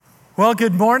Well,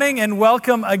 good morning and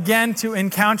welcome again to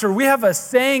Encounter. We have a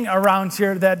saying around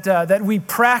here that we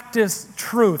practice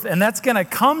truth, and that's going to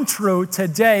come true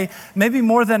today, maybe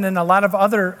more than in a lot of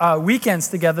other weekends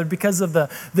together because of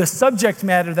the subject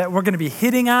matter that we're going to be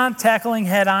hitting on, tackling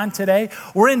head on today.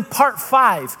 We're in part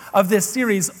 5 of this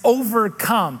series,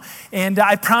 Overcome, and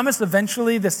I promise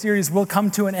eventually the series will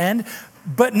come to an end,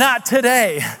 but not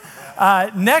today.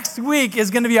 Next week is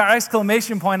going to be our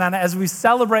exclamation point on it as we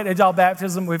celebrate adult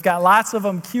baptism. We've got lots of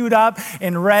them queued up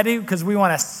and ready because we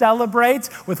want to celebrate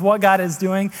with what God is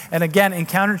doing. And again,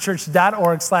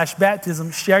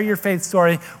 encounterchurch.org/baptism. Share your faith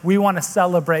story. We want to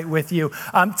celebrate with you.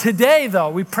 Today,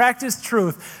 though, we practice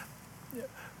truth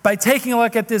by taking a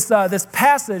look at this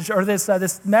passage or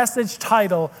this message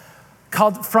title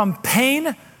called "From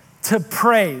Pain to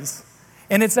Praise,"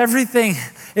 and it's everything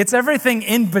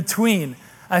in between.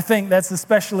 I think that's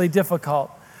especially difficult.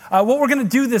 What we're going to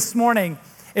do this morning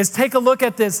is take a look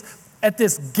at this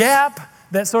gap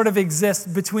that sort of exists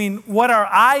between what our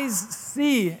eyes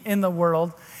see in the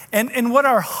world and what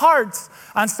our hearts,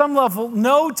 on some level,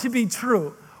 know to be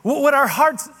true. What our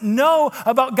hearts know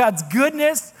about God's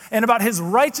goodness and about His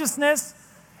righteousness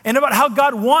and about how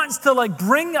God wants to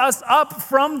bring us up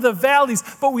from the valleys.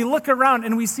 But we look around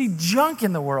and we see junk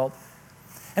in the world.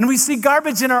 And we see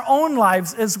garbage in our own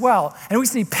lives as well. And we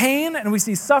see pain, and we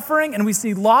see suffering, and we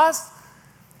see loss.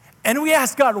 And we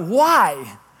ask God,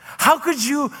 why? How could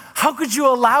you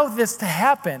allow this to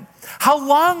happen? How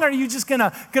long are you just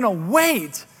gonna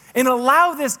wait and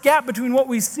allow this gap between what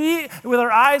we see with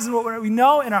our eyes and what we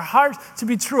know in our hearts to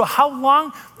be true? How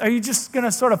long are you just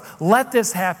gonna sort of let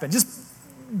this happen? Just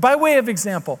by way of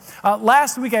example,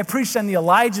 last week I preached on the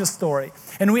Elijah story,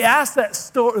 and we asked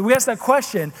that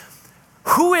question.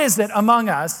 Who is it among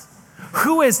us,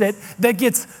 who is it that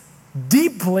gets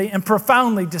deeply and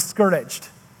profoundly discouraged?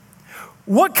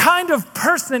 What kind of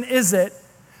person is it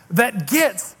that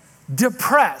gets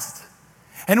depressed?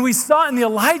 And we saw in the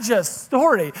Elijah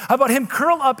story about him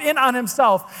curl up in on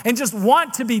himself and just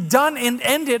want to be done and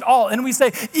end it all. And we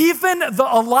say, even the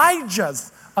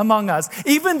Elijahs among us,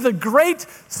 even the great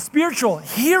spiritual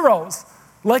heroes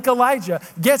like Elijah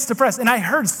gets depressed. And I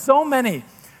heard so many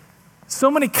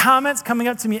comments coming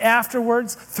up to me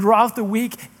afterwards, throughout the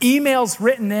week, emails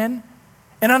written in.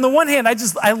 And on the one hand,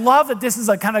 I love that this is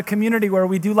a kind of community where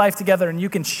we do life together and you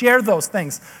can share those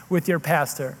things with your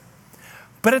pastor.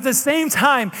 But at the same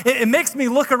time, it makes me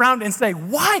look around and say,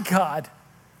 why, God?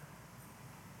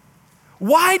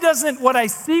 Why doesn't what I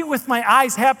see with my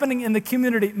eyes happening in the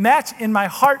community match in my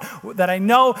heart that I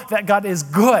know that God is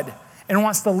good and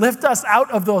wants to lift us out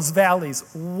of those valleys?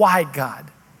 Why, God?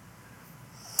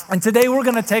 And today we're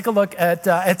going to take a look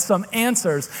at some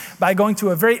answers by going to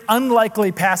a very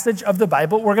unlikely passage of the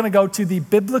Bible. We're going to go to the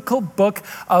biblical book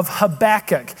of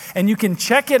Habakkuk. And you can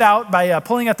check it out by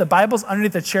pulling out the Bibles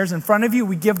underneath the chairs in front of you.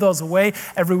 We give those away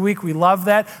every week. We love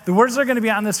that. The words are going to be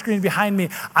on the screen behind me.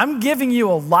 I'm giving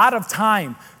you a lot of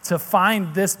time to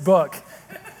find this book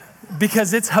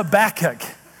because it's Habakkuk.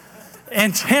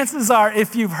 And chances are,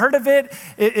 if you've heard of it,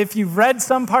 if you've read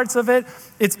some parts of it,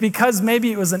 it's because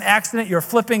maybe it was an accident. You're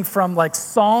flipping from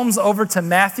Psalms over to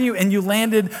Matthew and you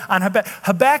landed on Habakkuk.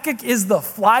 Habakkuk is the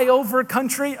flyover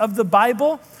country of the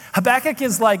Bible. Habakkuk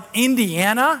is like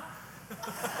Indiana,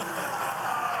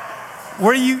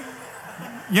 where you're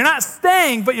not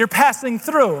staying, but you're passing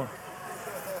through.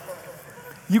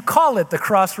 You call it the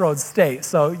Crossroads State,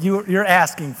 so you're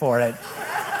asking for it.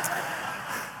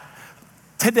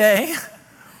 Today,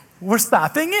 we're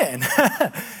stopping in.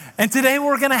 And today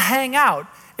we're going to hang out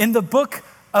in the book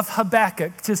of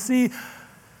Habakkuk to see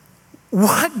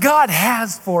what God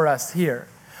has for us here.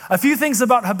 A few things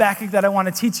about Habakkuk that I want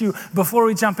to teach you before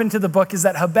we jump into the book is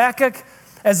that Habakkuk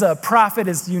as a prophet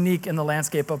is unique in the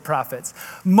landscape of prophets.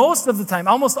 Most of the time,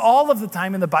 almost all of the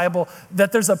time in the Bible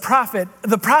that there's a prophet,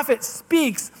 the prophet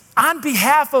speaks on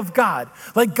behalf of God.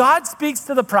 Like God speaks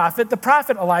to the prophet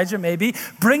Elijah maybe,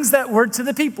 brings that word to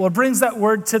the people or brings that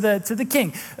word to the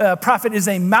king. Prophet is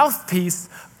a mouthpiece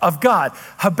of God.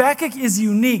 Habakkuk is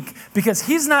unique because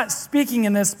he's not speaking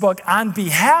in this book on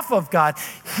behalf of God.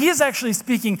 He is actually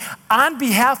speaking on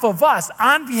behalf of us,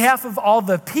 on behalf of all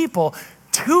the people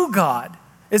to God.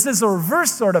 This is a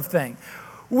reverse sort of thing,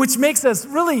 which makes us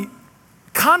really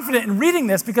confident in reading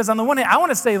this because on the one hand, I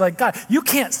want to say God, you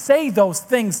can't say those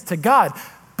things to God,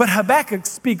 but Habakkuk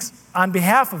speaks on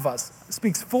behalf of us,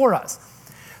 speaks for us.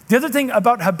 The other thing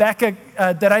about Habakkuk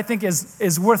that I think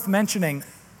is worth mentioning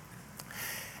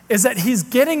is that he's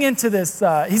getting into this,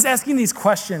 he's asking these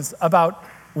questions about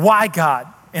why God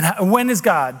and when is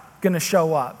God going to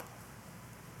show up.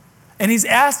 And he's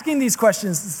asking these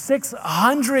questions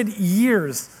 600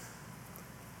 years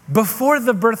before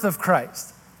the birth of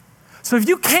Christ. So if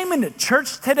you came into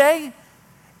church today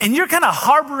and you're kind of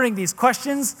harboring these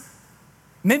questions,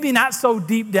 maybe not so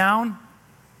deep down,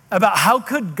 about how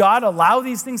could God allow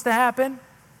these things to happen?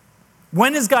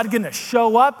 When is God going to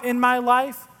show up in my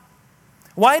life?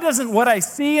 Why doesn't what I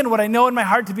see and what I know in my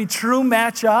heart to be true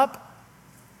match up?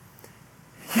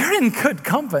 You're in good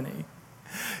company.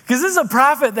 Because this is a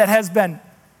prophet that has been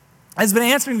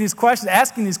answering these questions,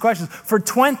 asking these questions for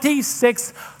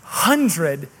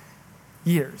 2,600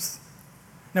 years.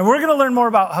 Now, we're going to learn more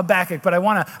about Habakkuk, but I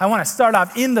want to start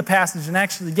off in the passage and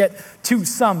actually get to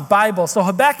some Bible. So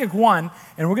Habakkuk 1,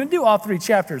 and we're going to do all 3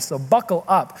 chapters, so buckle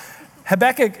up.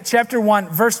 Habakkuk chapter 1,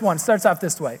 verse 1 starts off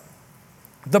this way.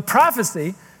 The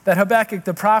prophecy that Habakkuk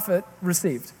the prophet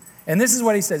received. And this is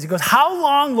what he says. He goes, "How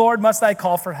long, Lord, must I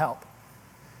call for help?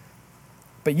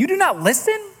 But you do not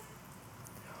listen?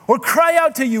 Or cry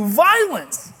out to you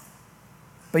violence,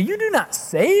 but you do not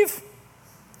save?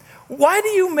 Why do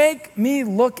you make me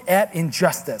look at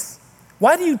injustice?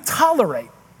 Why do you tolerate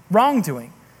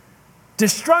wrongdoing?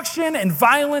 Destruction and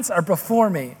violence are before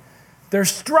me. There's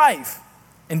strife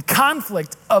and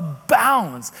conflict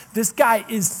abounds." This guy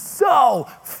is so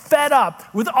fed up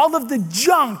with all of the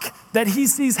junk that he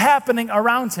sees happening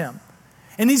around him.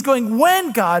 And he's going,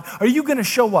 when, God, are you going to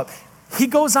show up? He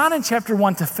goes on in chapter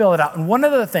 1 to fill it out. And one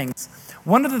of the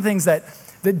things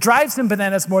that drives him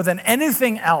bananas more than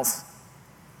anything else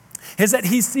is that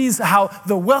he sees how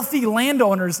the wealthy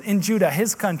landowners in Judah,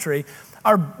 his country,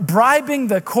 are bribing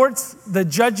the courts, the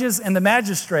judges, and the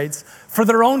magistrates for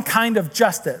their own kind of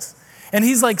justice. And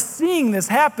he's like seeing this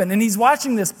happen, and he's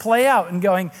watching this play out and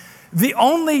going, the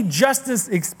only justice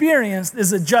experienced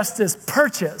is a justice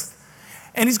purchased.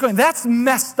 And he's going, that's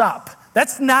messed up.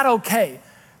 That's not okay,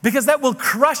 because that will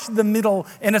crush the middle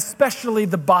and especially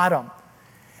the bottom.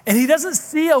 And he doesn't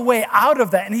see a way out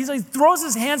of that. And he throws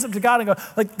his hands up to God and goes,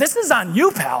 like, this is on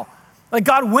you, pal. Like,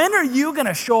 God, when are you going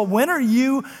to show up? When are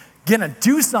you going to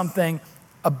do something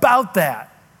about that?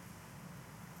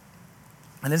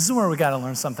 And this is where we got to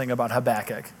learn something about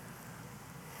Habakkuk.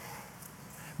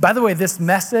 By the way, this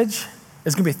message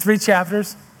is going to be 3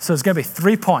 chapters, so it's going to be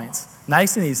 3 points,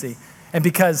 nice and easy. And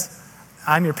because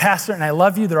I'm your pastor and I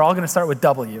love you, they're all going to start with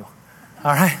W,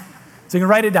 all right? So you can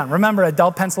write it down. Remember, a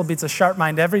dull pencil beats a sharp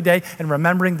mind every day, and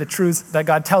remembering the truths that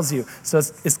God tells you. So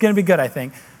it's going to be good, I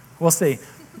think. We'll see.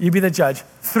 You be the judge.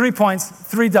 3 points,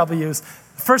 3 W's.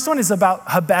 First one is about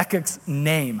Habakkuk's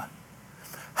name.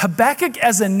 Habakkuk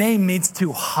as a name means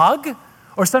to hug,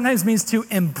 or sometimes means to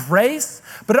embrace,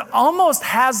 but it almost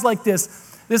has like this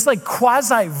like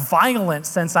quasi-violent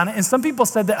sense on it. And some people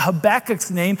said that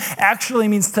Habakkuk's name actually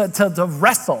means to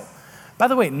wrestle. By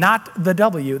the way, not the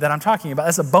W that I'm talking about.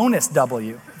 That's a bonus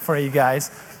W for you guys.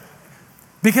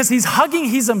 Because he's hugging,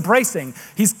 he's embracing,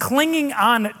 he's clinging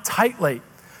on tightly.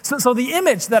 So the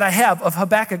image that I have of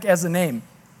Habakkuk as a name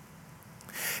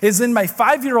is in my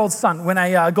 5-year-old son when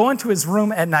I go into his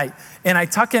room at night and I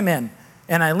tuck him in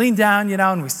and I lean down,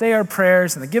 and we say our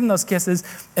prayers and I give him those kisses.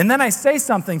 And then I say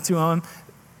something to him.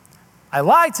 I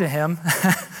lie to him.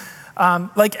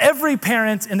 Like every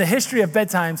parent in the history of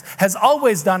bedtimes has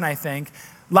always done, I think,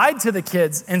 lied to the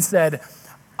kids and said,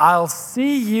 "I'll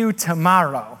see you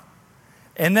tomorrow."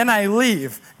 And then I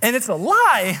leave. And it's a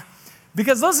lie,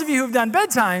 because those of you who've done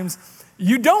bedtimes,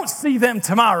 you don't see them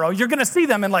tomorrow. You're going to see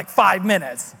them in like 5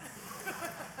 minutes.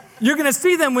 You're going to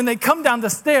see them when they come down the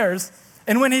stairs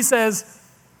and when he says,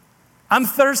 "I'm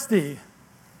thirsty."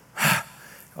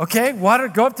 Okay, water,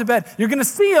 go up to bed. You're going to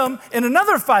see him in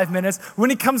another 5 minutes when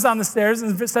he comes down the stairs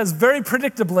and says very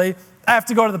predictably, "I have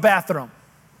to go to the bathroom."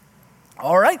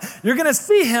 All right, you're going to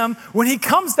see him when he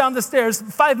comes down the stairs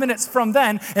 5 minutes from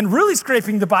then and really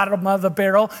scraping the bottom of the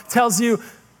barrel tells you,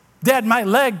 "Dad, my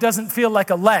leg doesn't feel like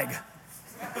a leg."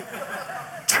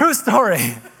 True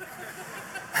story.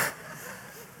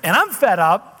 And I'm fed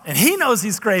up, and he knows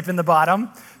he's scraping the bottom.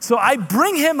 So I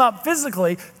bring him up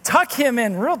physically, tuck him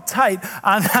in real tight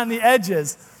on the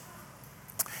edges,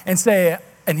 and say,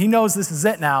 and he knows this is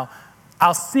it now,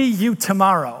 "I'll see you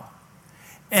tomorrow."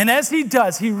 And as he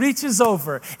does, he reaches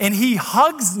over and he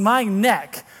hugs my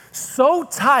neck so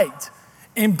tight,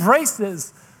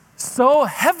 embraces so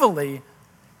heavily,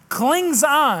 clings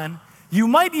on, you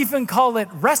might even call it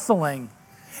wrestling.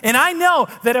 And I know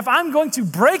that if I'm going to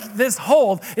break this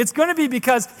hold, it's going to be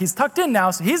because he's tucked in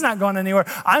now, so he's not going anywhere.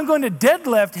 I'm going to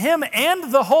deadlift him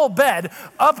and the whole bed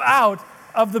up out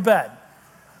of the bed.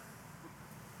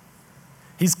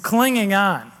 He's clinging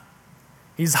on.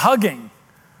 He's hugging.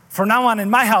 From now on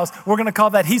in my house, we're going to call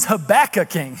that he's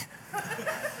Habakkuking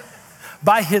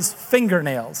by his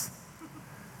fingernails.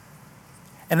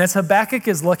 And as Habakkuk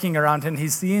is looking around and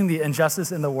he's seeing the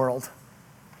injustice in the world,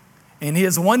 and he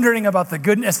is wondering about the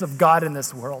goodness of God in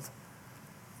this world,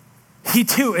 he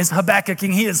too is Habakkuk,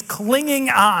 and he is clinging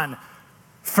on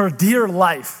for dear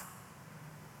life.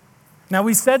 Now,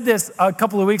 we said this a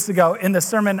couple of weeks ago in the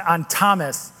sermon on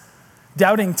Thomas,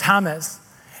 doubting Thomas.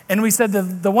 And we said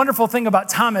the wonderful thing about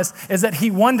Thomas is that he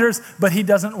wonders, but he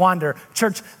doesn't wander.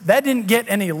 Church, that didn't get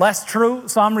any less true,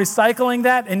 so I'm recycling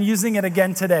that and using it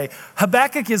again today.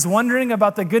 Habakkuk is wondering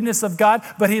about the goodness of God,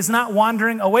 but he's not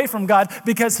wandering away from God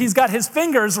because he's got his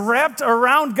fingers wrapped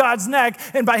around God's neck,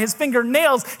 and by his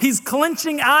fingernails, he's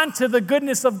clenching on to the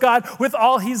goodness of God with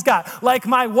all he's got. Like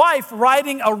my wife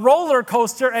riding a roller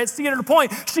coaster at Cedar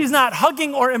Point, she's not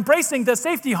hugging or embracing the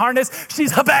safety harness,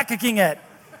 she's Habakkuking it.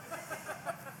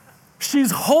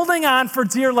 She's holding on for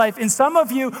dear life. And some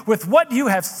of you, with what you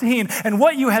have seen and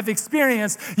what you have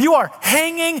experienced, you are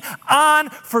hanging on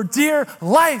for dear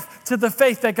life to the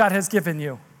faith that God has given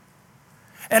you.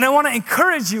 And I want to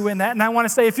encourage you in that. And I want to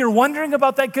say, if you're wondering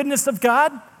about that goodness of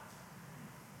God,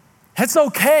 it's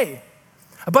okay.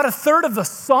 About a third of the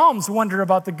Psalms wonder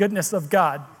about the goodness of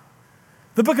God.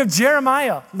 The book of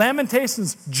Jeremiah,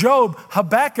 Lamentations, Job,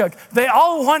 Habakkuk, they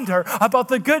all wonder about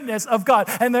the goodness of God.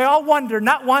 And they all wonder,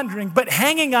 not wandering, but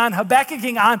hanging on,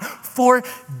 Habakkuking on for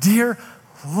dear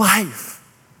life.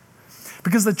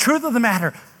 Because the truth of the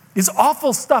matter is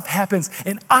awful stuff happens,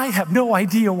 and I have no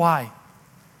idea why.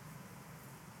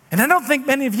 And I don't think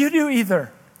many of you do either.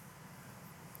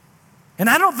 And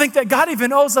I don't think that God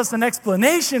even owes us an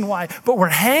explanation why, but we're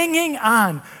hanging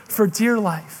on for dear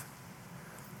life.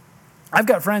 I've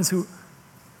got friends who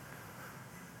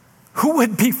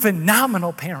would be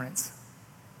phenomenal parents.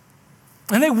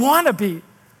 And they want to be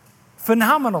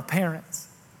phenomenal parents.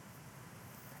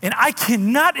 And I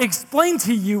cannot explain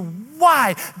to you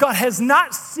why God has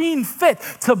not seen fit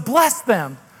to bless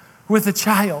them with a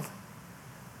child.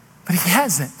 But He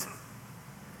hasn't.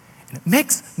 And it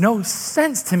makes no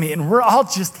sense to me. And we're all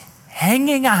just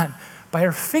hanging on by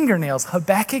our fingernails,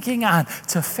 Habakkuking on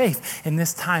to faith in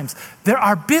these times. There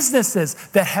are businesses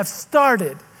that have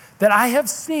started, that I have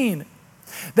seen,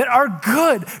 that are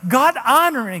good,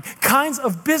 God-honoring kinds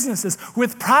of businesses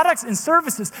with products and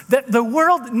services that the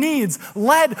world needs,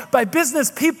 led by business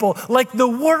people like the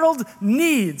world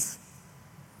needs.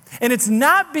 And it's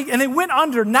not, and they went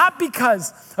under not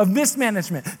because of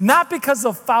mismanagement, not because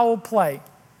of foul play,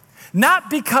 not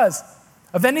because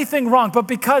of anything wrong, but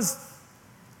because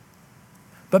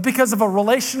of a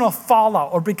relational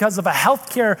fallout or because of a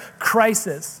healthcare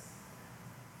crisis.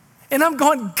 And I'm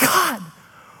going, God,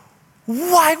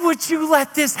 why would you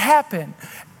let this happen?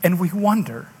 And we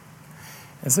wonder.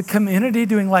 As a community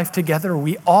doing life together,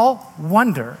 we all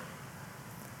wonder.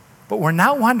 But we're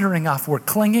not wandering off. We're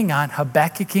clinging on,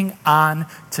 Habakkuking on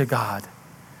to God.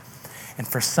 And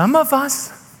for some of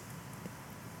us,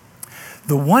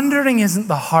 the wondering isn't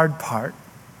the hard part.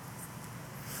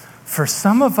 For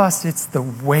some of us, it's the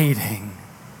waiting.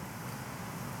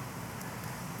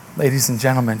 Ladies and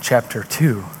gentlemen, chapter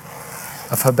 2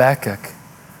 of Habakkuk,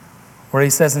 where he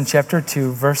says in chapter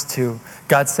 2, verse 2,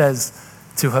 God says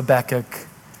to Habakkuk,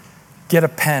 get a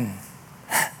pen.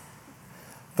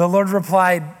 The Lord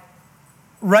replied,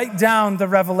 write down the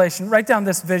revelation, write down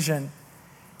this vision,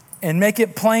 and make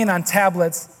it plain on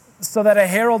tablets so that a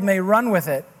herald may run with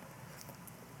it.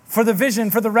 For the vision,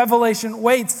 for the revelation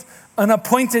waits an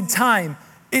appointed time.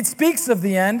 It speaks of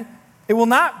the end. It will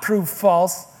not prove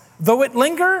false. Though it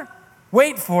linger,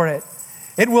 wait for it.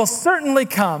 It will certainly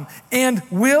come and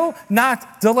will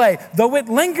not delay. Though it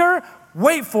linger,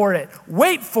 wait for it.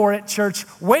 Wait for it, church.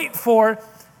 Wait for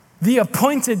the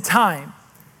appointed time.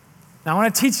 Now, I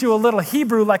want to teach you a little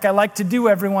Hebrew like I like to do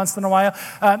every once in a while.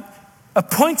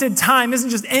 Appointed time isn't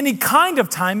just any kind of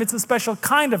time. It's a special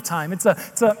kind of time.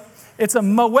 It's a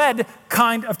moed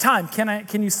kind of time.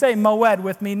 Can you say moed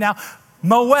with me now?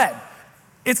 Moed.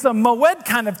 It's a moed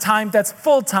kind of time that's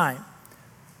full time.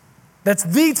 That's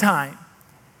the time.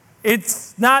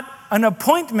 It's not an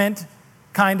appointment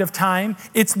kind of time.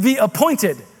 It's the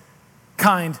appointed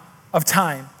kind of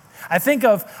time. I think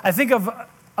of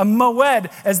a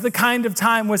moed as the kind of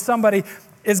time where somebody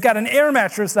has got an air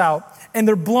mattress out and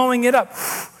they're blowing it up.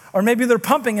 Or maybe they're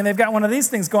pumping and they've got one of these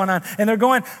things going on and they're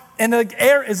going, and the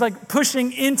air is like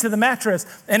pushing into the mattress.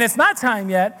 And it's not time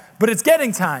yet, but it's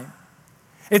getting time.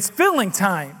 It's filling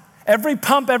time. Every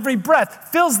pump, every breath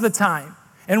fills the time.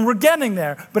 And we're getting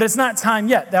there, but it's not time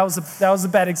yet. That was a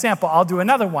bad example. I'll do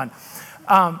another one.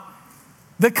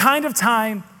 The kind of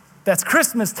time that's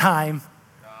Christmas time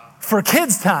for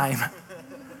kids' time.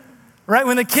 Right?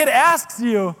 When the kid asks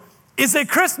you, is it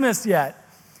Christmas yet?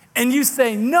 And you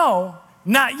say, no,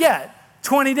 not yet.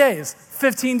 20 days,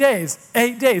 15 days,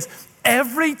 8 days.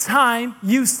 Every time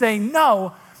you say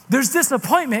no, there's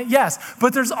disappointment, yes,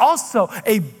 but there's also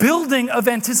a building of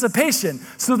anticipation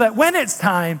so that when it's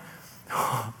time,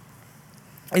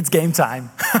 it's game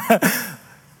time.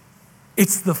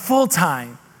 It's the full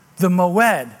time, the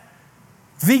moed,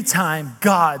 the time,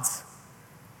 God's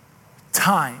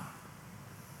time.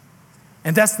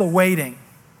 And that's the waiting.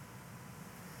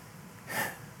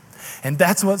 And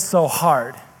that's what's so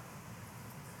hard.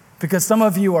 Because some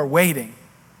of you are waiting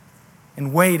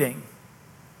and waiting.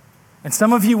 And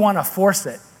some of you want to force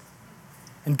it.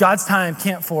 And God's time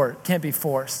can't be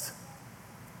forced.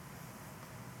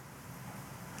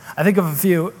 I think of a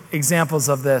few examples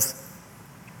of this.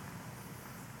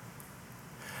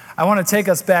 I want to take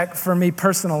us back, for me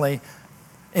personally,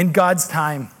 in God's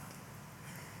time.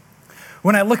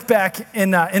 When I look back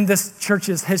in this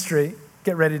church's history,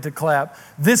 get ready to clap.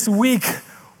 This week,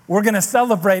 we're going to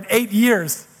celebrate 8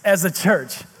 years as a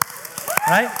church,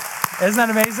 right? Isn't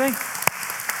that amazing?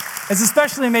 It's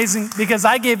especially amazing because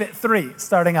I gave it 3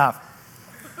 starting off.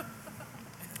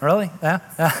 Really?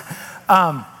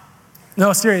 Yeah.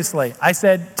 No, seriously. I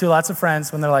said to lots of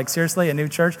friends when they're like, seriously, a new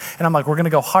church? And I'm like, we're going to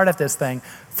go hard at this thing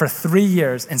for 3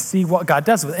 years and see what God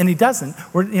does with it. And he doesn't.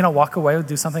 We're, walk away or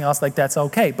do something else, like that's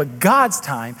okay. But God's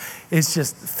time is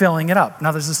just filling it up.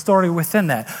 Now, there's a story within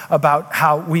that about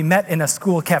how we met in a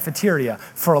school cafeteria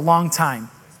for a long time.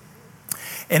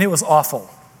 And it was awful.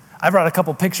 I brought a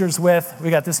couple pictures with.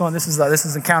 We got this one. This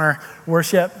is Encounter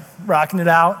Worship, rocking it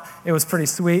out. It was pretty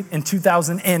sweet in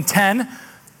 2010.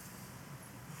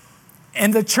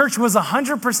 And the church was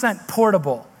 100%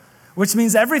 portable, which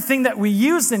means everything that we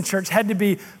used in church had to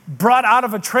be brought out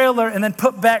of a trailer and then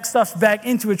stuffed back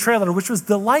into a trailer, which was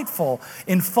delightful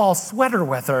in fall sweater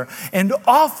weather and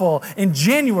awful in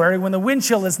January when the wind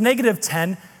chill is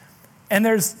 -10 and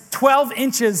there's 12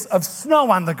 inches of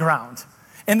snow on the ground.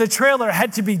 And the trailer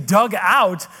had to be dug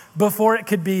out before it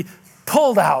could be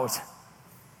pulled out.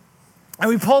 And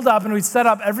we pulled up and we set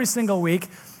up every single week.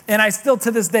 And I still,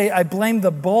 to this day, I blame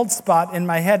the bald spot in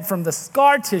my head from the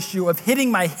scar tissue of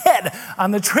hitting my head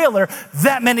on the trailer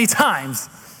that many times.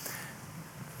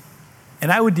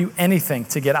 And I would do anything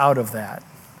to get out of that.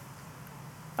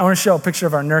 I want to show a picture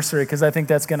of our nursery because I think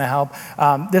that's going to help.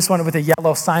 This one with a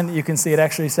yellow sign that you can see, it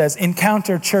actually says,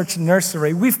 Encounter Church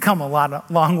Nursery. We've come a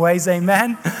long ways,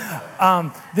 amen?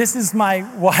 This is my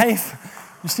wife.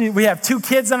 You see, we have 2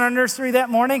 kids in our nursery that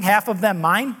morning, half of them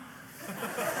mine.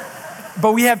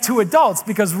 But we have 2 adults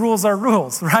because rules are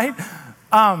rules, right?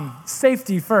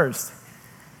 Safety first.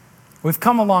 We've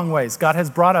come a long ways. God has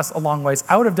brought us a long ways.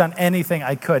 I would have done anything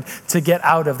I could to get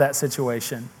out of that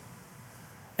situation.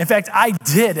 In fact, I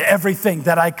did everything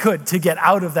that I could to get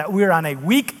out of that. We were on a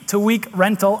week-to-week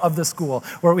rental of the school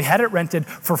where we had it rented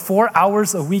for 4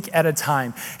 hours a week at a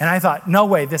time. And I thought, no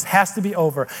way, this has to be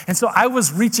over. And so I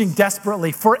was reaching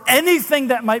desperately for anything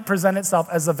that might present itself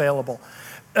as available.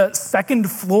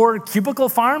 Second floor cubicle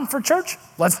farm for church?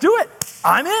 Let's do it.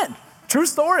 I'm in. True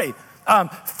story.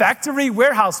 Factory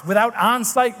warehouse without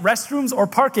on-site restrooms or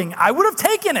parking. I would have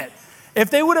taken it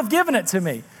if they would have given it to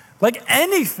me. Like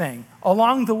anything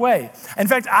along the way. In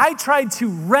fact, I tried to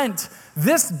rent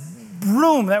this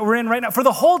room that we're in right now for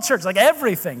the whole church, like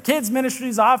everything. Kids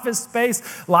ministries, office space,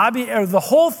 lobby, the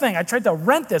whole thing. I tried to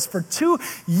rent this for 2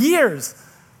 years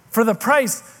for the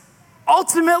price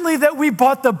ultimately that we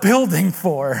bought the building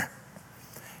for.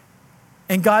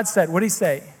 And God said, what did he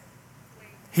say?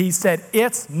 He said,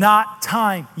 it's not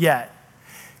time yet.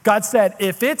 God said,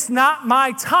 if it's not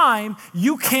my time,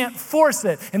 you can't force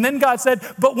it. And then God said,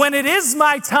 but when it is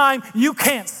my time, you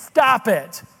can't stop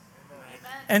it.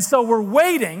 Amen. And so we're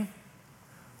waiting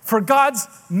for God's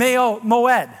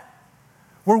moed.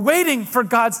 We're waiting for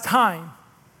God's time.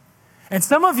 And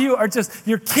some of you are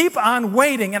you keep on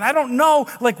waiting. And I don't know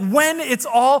when it's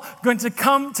all going to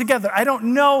come together. I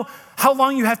don't know how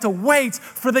long you have to wait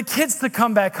for the kids to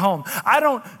come back home. I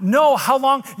don't know how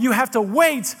long you have to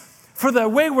wait for the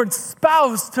wayward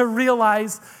spouse to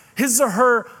realize his or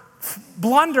her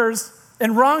blunders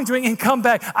and wrongdoing and come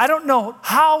back. I don't know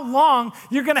how long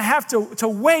you're going to have to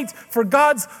wait for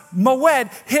God's moed,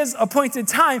 his appointed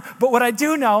time. But what I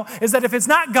do know is that if it's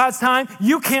not God's time,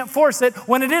 you can't force it.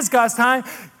 When it is God's time,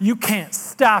 you can't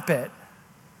stop it.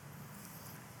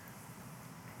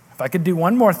 If I could do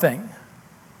one more thing,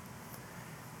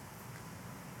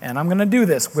 and I'm going to do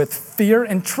this with fear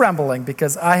and trembling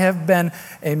because I have been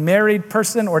a married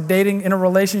person or dating in a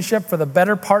relationship for the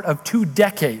better part of 2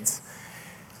 decades.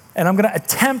 And I'm going to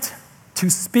attempt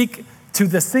to speak to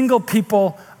the single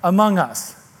people among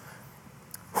us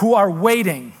who are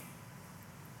waiting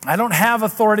I don't have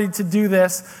authority to do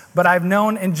this, but I've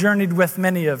known and journeyed with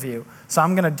many of you. So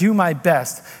I'm going to do my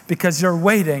best because you're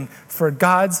waiting for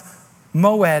God's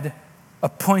moed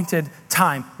appointed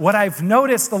time. What I've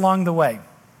noticed along the way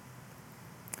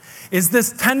is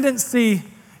this tendency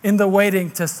in the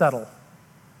waiting to settle.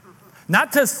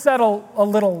 Not to settle a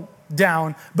little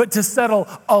down, but to settle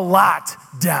a lot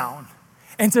down.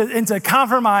 And to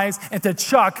compromise and to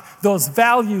chuck those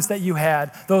values that you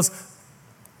had, those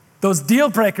deal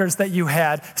breakers that you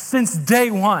had since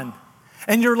day one.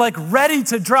 And you're like ready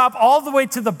to drop all the way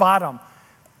to the bottom.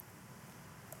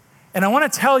 And I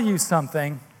want to tell you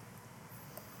something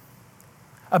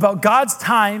about God's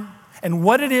time and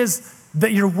what it is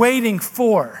that you're waiting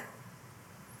for.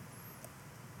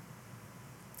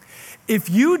 If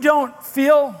you don't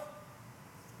feel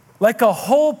like a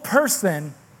whole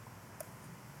person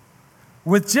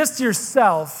with just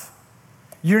yourself,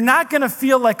 you're not going to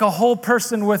feel like a whole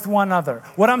person with one other.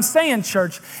 What I'm saying,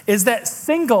 church, is that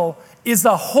single is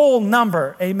a whole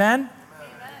number. Amen?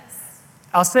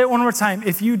 I'll say it one more time.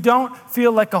 If you don't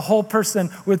feel like a whole person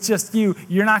with just you,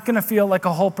 you're not going to feel like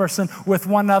a whole person with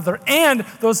one other. And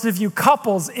those of you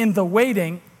couples in the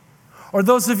waiting, or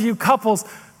those of you couples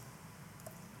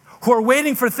who are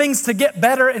waiting for things to get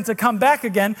better and to come back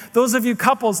again, those of you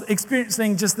couples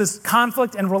experiencing just this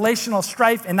conflict and relational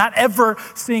strife and not ever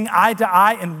seeing eye to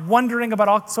eye and wondering about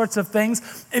all sorts of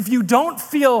things, if you don't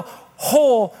feel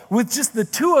whole with just the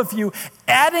two of you,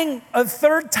 adding a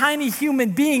third tiny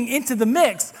human being into the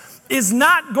mix is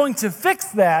not going to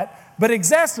fix that, but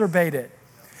exacerbate it.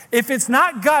 If it's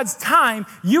not God's time,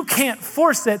 you can't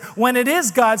force it. When it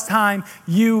is God's time,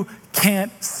 you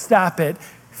can't stop it.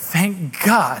 Thank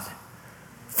God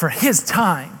for his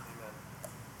time.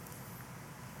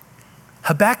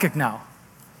 Habakkuk now,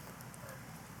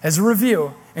 as a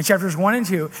review, in chapters 1 and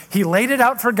 2, he laid it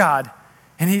out for God,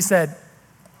 and he said,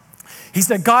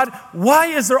 God, why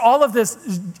is there all of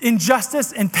this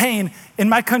injustice and pain in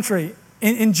my country,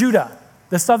 in Judah,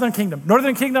 the southern kingdom?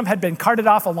 Northern kingdom had been carted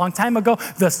off a long time ago.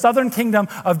 The southern kingdom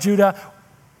of Judah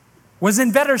was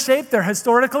in better shape. They're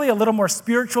historically a little more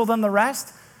spiritual than the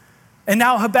rest. And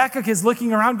now Habakkuk is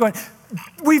looking around going,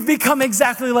 we've become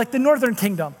exactly like the northern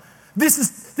kingdom. This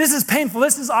is painful.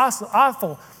 This is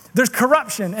awful. There's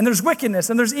corruption, and there's wickedness,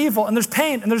 and there's evil, and there's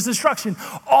pain, and there's destruction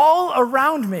all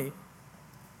around me.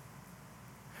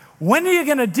 When are you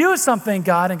going to do something,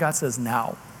 God? And God says,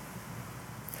 now.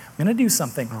 I'm going to do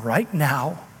something right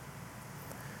now.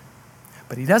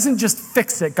 But he doesn't just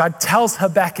fix it. God tells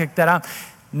Habakkuk that I'm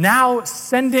now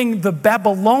sending the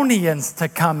Babylonians to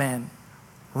come in.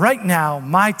 Right now,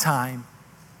 my time,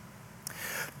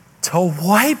 to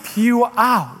wipe you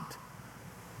out.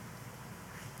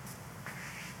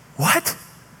 What?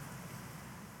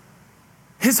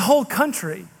 His whole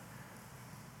country.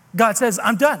 God says,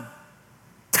 I'm done.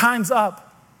 Time's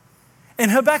up.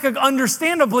 And Habakkuk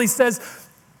understandably says,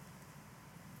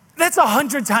 that's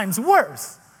 100 times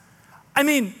worse. I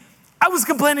mean, I was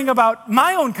complaining about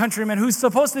my own countryman who's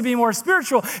supposed to be more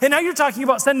spiritual, and now you're talking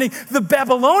about sending the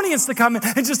Babylonians to come in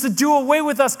and just to do away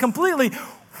with us completely.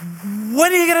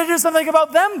 When are you going to do something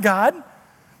about them, God?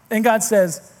 And God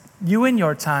says, you in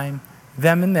your time,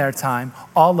 them in their time,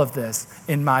 all of this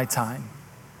in my time.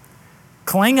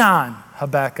 Cling on,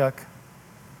 Habakkuk.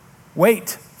 Wait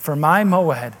for my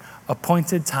moed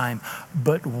appointed time.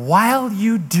 But while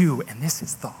you do, and this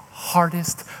is the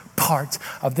hardest part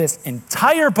of this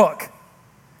entire book,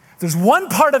 there's one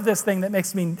part of this thing that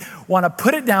makes me want to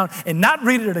put it down and not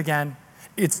read it again.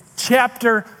 It's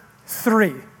chapter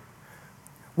 3,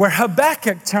 where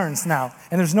Habakkuk turns now.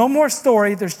 And there's no more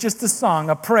story. There's just a song,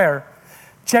 a prayer.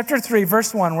 Chapter 3,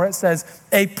 verse 1, where it says,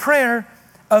 a prayer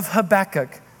of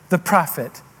Habakkuk, the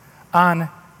prophet, on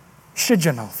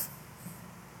Shigionoth.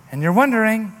 And you're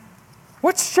wondering,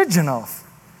 what's Shigionoth?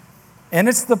 And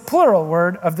it's the plural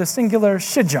word of the singular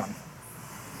Shijon.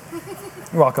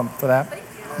 You're welcome for that. Thank you.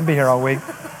 I'll be here all week.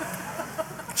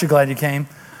 Aren't you glad you came?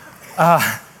 A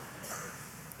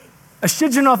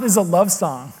Shigionoth is a love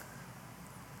song,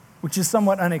 which is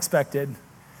somewhat unexpected.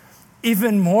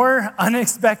 Even more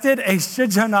unexpected, a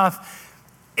Shigionoth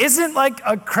isn't like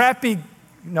a crappy,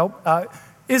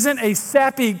 isn't a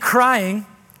sappy crying.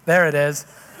 There it is.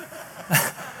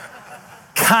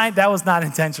 That was not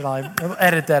intentional. I'll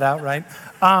edit that out, right?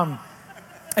 A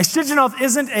Shigionoth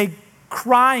isn't a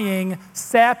crying,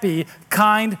 sappy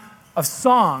kind of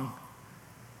song.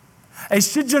 A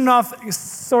Shigionoth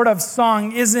sort of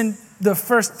song isn't the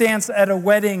first dance at a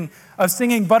wedding of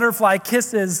singing Butterfly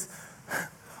Kisses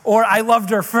or I Loved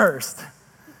Her First.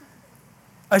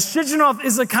 A Shigionoth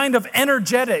is a kind of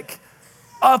energetic,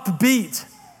 upbeat,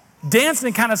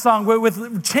 dancing kind of song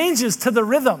with changes to the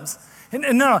rhythms.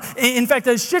 And no, in fact,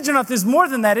 as Shidjanoth is more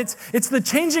than that. It's the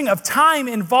changing of time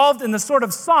involved in the sort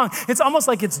of song. It's almost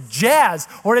like it's jazz,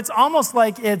 or it's almost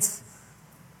like it's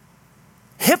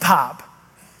hip-hop,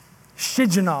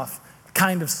 Shidjanoth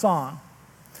kind of song,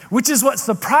 which is what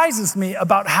surprises me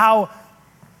about how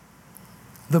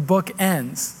the book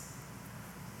ends.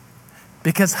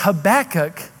 Because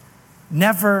Habakkuk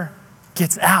never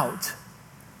gets out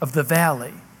of the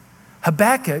valley.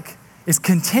 Habakkuk is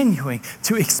continuing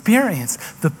to experience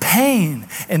the pain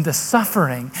and the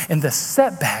suffering and the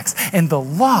setbacks and the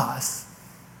loss.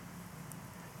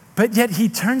 But yet he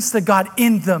turns to God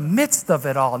in the midst of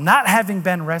it all, not having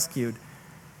been rescued.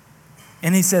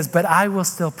 And he says, but I will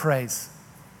still praise.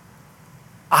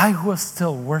 I will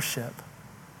still worship.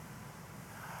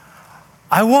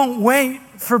 I won't wait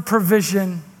for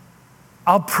provision.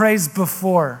 I'll praise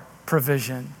before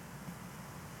provision.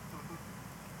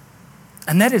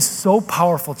 And that is so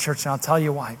powerful, church, and I'll tell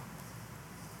you why.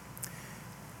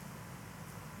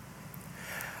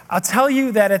 I'll tell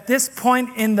you that at this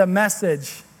point in the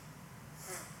message,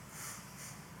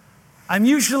 I'm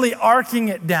usually arcing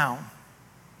it down.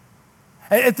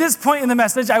 At this point in the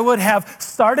message, I would have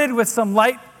started with some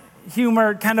light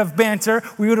humor kind of banter.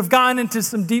 We would have gone into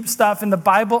some deep stuff in the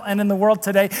Bible and in the world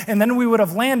today, and then we would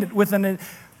have landed with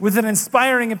an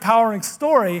inspiring, empowering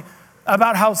story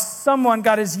about how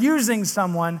God is using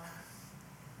someone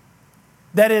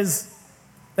that is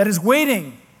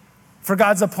waiting for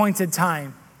God's appointed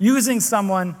time, using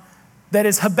someone that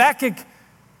is Habakkuk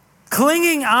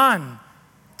clinging on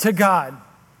to God,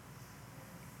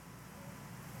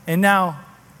 and now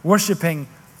worshiping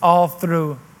all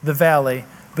through the valley.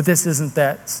 But this isn't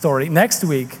that story. Next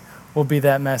week will be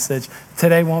that message.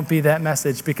 Today won't be that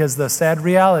message, because the sad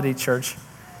reality, church,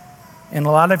 and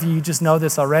a lot of you just know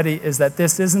this already, is that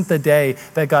this isn't the day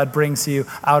that God brings you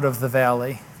out of the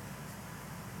valley.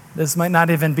 This might not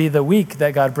even be the week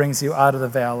that God brings you out of the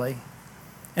valley.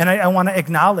 And I want to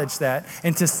acknowledge that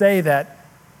and to say that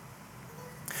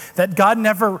God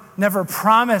never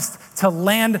promised to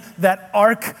land that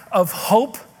ark of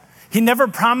hope. He never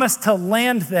promised to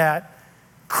land that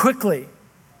quickly.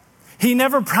 He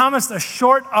never promised a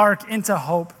short arc into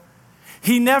hope.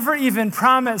 He never even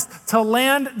promised to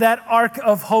land that ark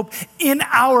of hope in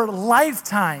our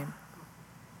lifetime.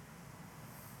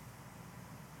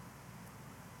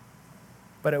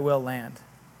 But it will land.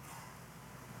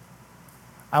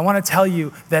 I want to tell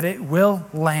you that it will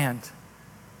land.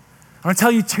 I want to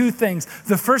tell you two things.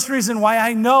 The first reason why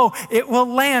I know it will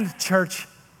land, church,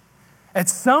 at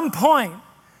some point,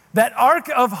 that ark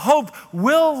of hope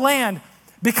will land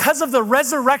because of the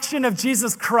resurrection of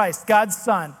Jesus Christ, God's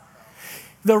Son.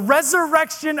 The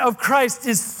resurrection of Christ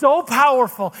is so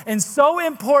powerful and so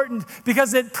important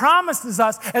because it promises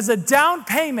us as a down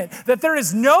payment that there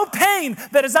is no pain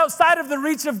that is outside of the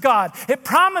reach of God. It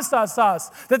promises us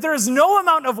that there is no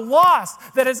amount of loss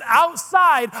that is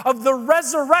outside of the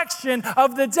resurrection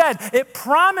of the dead. It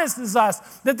promises us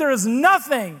that there is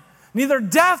nothing, neither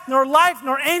death nor life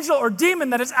nor angel or demon,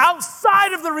 that is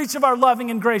outside of the reach of our loving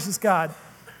and gracious God.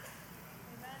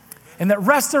 And that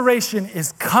restoration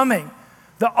is coming.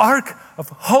 The ark of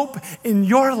hope in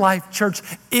your life, church,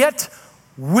 it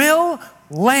will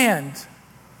land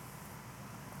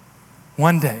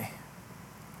one day.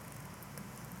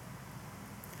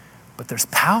 But there's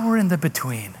power in the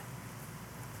between.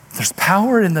 There's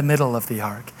power in the middle of the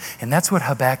ark. And that's what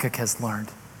Habakkuk has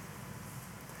learned.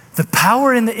 The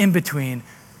power in the in-between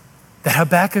that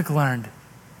Habakkuk learned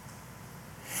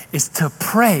is to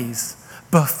praise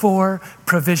before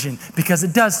provision, because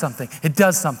it does something. It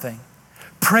does something.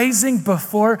 Praising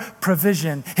before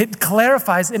provision, it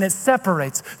clarifies and it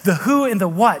separates the who and the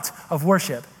what of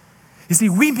worship. You see,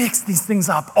 we mix these things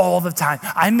up all the time.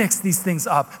 I mix these things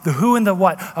up, the who and the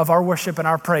what of our worship and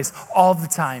our praise all the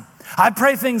time. I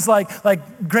pray things like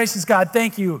gracious God,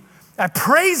 thank you. I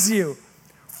praise you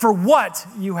for what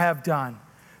you have done.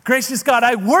 Gracious God,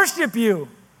 I worship you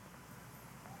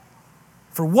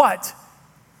for what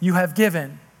you have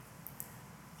given.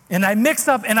 And I mix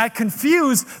up and I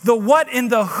confuse the what and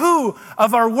the who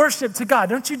of our worship to God.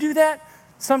 Don't you do that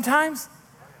sometimes?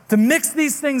 To mix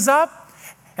these things up?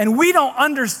 And we don't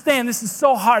understand. This is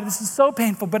so hard. This is so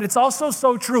painful, but it's also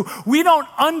so true. We don't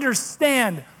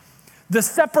understand the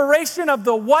separation of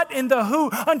the what and the who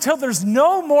until there's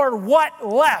no more what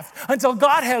left, until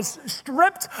God has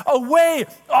stripped away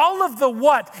all of the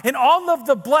what and all of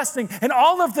the blessing and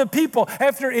all of the people.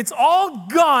 After it's all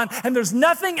gone and there's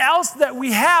nothing else that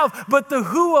we have but the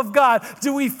who of God,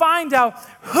 do we find out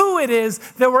who it is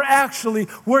that we're actually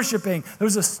worshiping.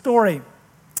 There's a story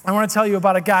I want to tell you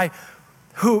about a guy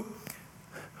who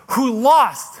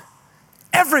lost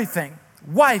everything,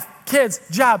 wife, kids,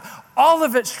 job, all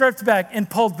of it stripped back and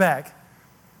pulled back.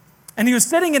 And he was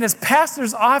sitting in his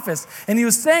pastor's office, and he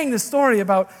was saying this story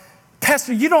about,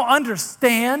 Pastor, you don't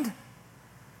understand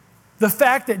the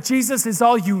fact that Jesus is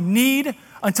all you need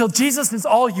until Jesus is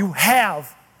all you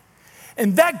have.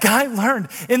 And that guy learned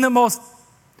in the most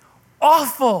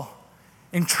awful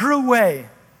and true way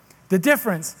the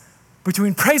difference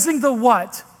between praising the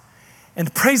what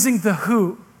and praising the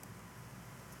who.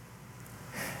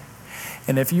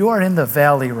 And if you are in the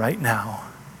valley right now,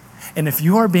 and if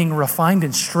you are being refined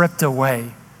and stripped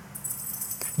away,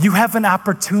 you have an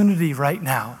opportunity right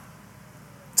now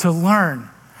to learn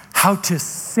how to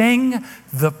sing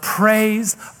the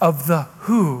praise of the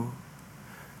who,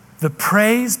 the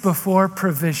praise before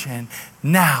provision,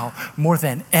 now more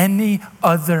than any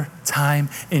other time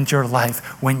in your life.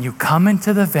 When you come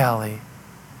into the valley,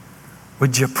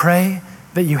 would you pray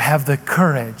that you have the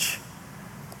courage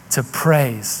to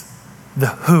praise the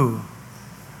who,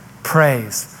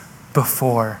 praise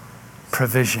before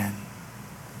provision?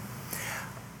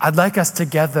 I'd like us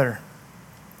together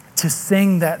to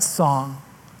sing that song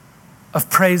of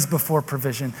praise before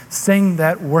provision, sing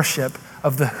that worship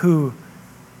of the who,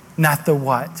 not the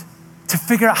what, to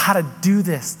figure out how to do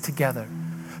this together.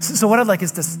 So what I'd like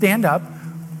is to stand up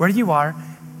where you are,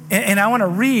 and I want to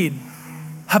read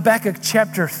Habakkuk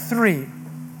chapter 3,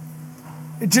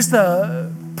 just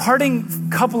a parting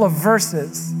couple of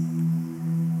verses,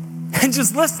 and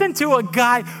just listen to a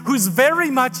guy who's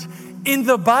very much in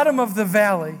the bottom of the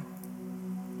valley.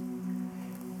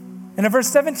 And in verse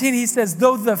 17, he says,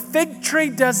 though the fig tree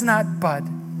does not bud,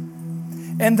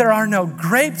 and there are no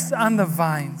grapes on the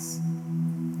vines,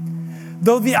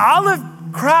 though the olive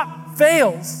crop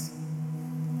fails,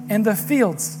 and the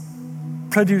fields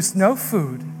produce no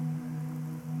food,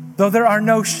 though there are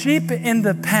no sheep in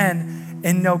the pen,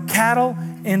 and no cattle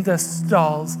in the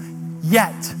stalls,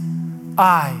 yet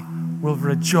I will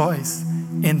rejoice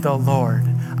in the Lord.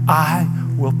 I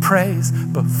will praise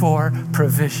before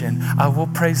provision. I will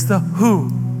praise the who,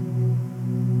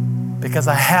 because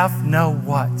I have no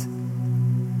what.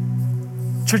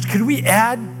 Church, could we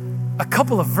add a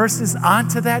couple of verses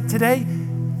onto that today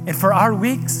and for our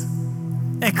weeks?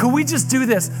 And could we just do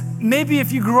this? Maybe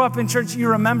if you grew up in church, you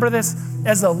remember this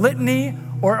as a litany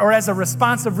or as a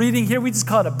responsive reading. Here we just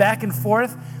call it a back and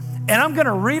forth. And I'm going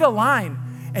to read a line,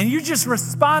 and you just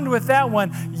respond with that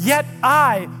one. Yet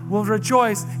I will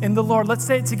rejoice in the Lord. Let's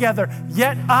say it together.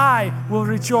 Yet I will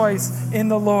rejoice in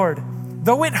the Lord.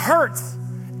 Though it hurts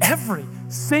every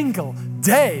single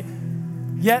day,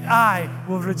 yet I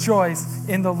will rejoice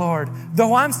in the Lord.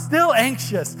 Though I'm still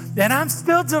anxious and I'm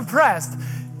still depressed,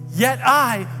 yet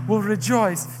I will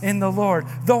rejoice in the Lord.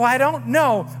 Though I don't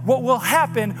know what will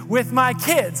happen with my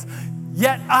kids,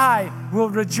 yet I will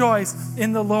rejoice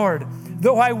in the Lord.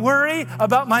 Though I worry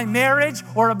about my marriage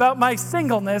or about my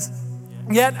singleness,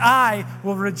 yet I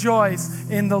will rejoice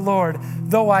in the Lord.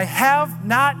 Though I have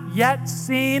not yet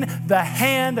seen the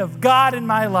hand of God in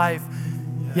my life,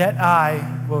 yet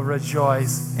I will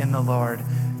rejoice in the Lord.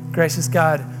 Gracious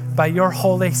God, by your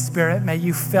Holy Spirit, may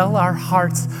you fill our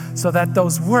hearts so that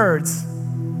those words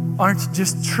aren't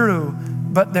just true,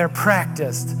 but they're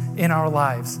practiced in our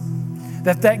lives.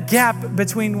 That gap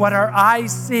between what our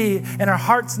eyes see and our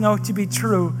hearts know to be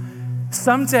true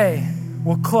someday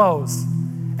will close,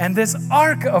 and this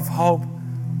ark of hope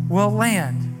will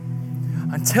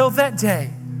land. Until that day,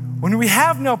 when we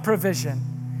have no provision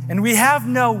and we have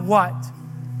no what,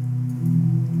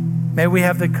 may we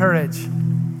have the courage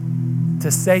to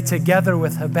say together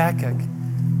with Habakkuk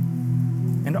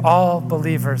and all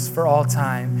believers for all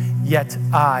time, yet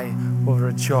I will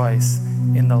rejoice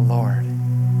in the Lord.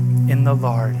 In the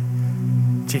Lord.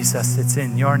 Jesus, it's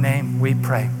in your name we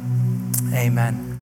pray. Amen.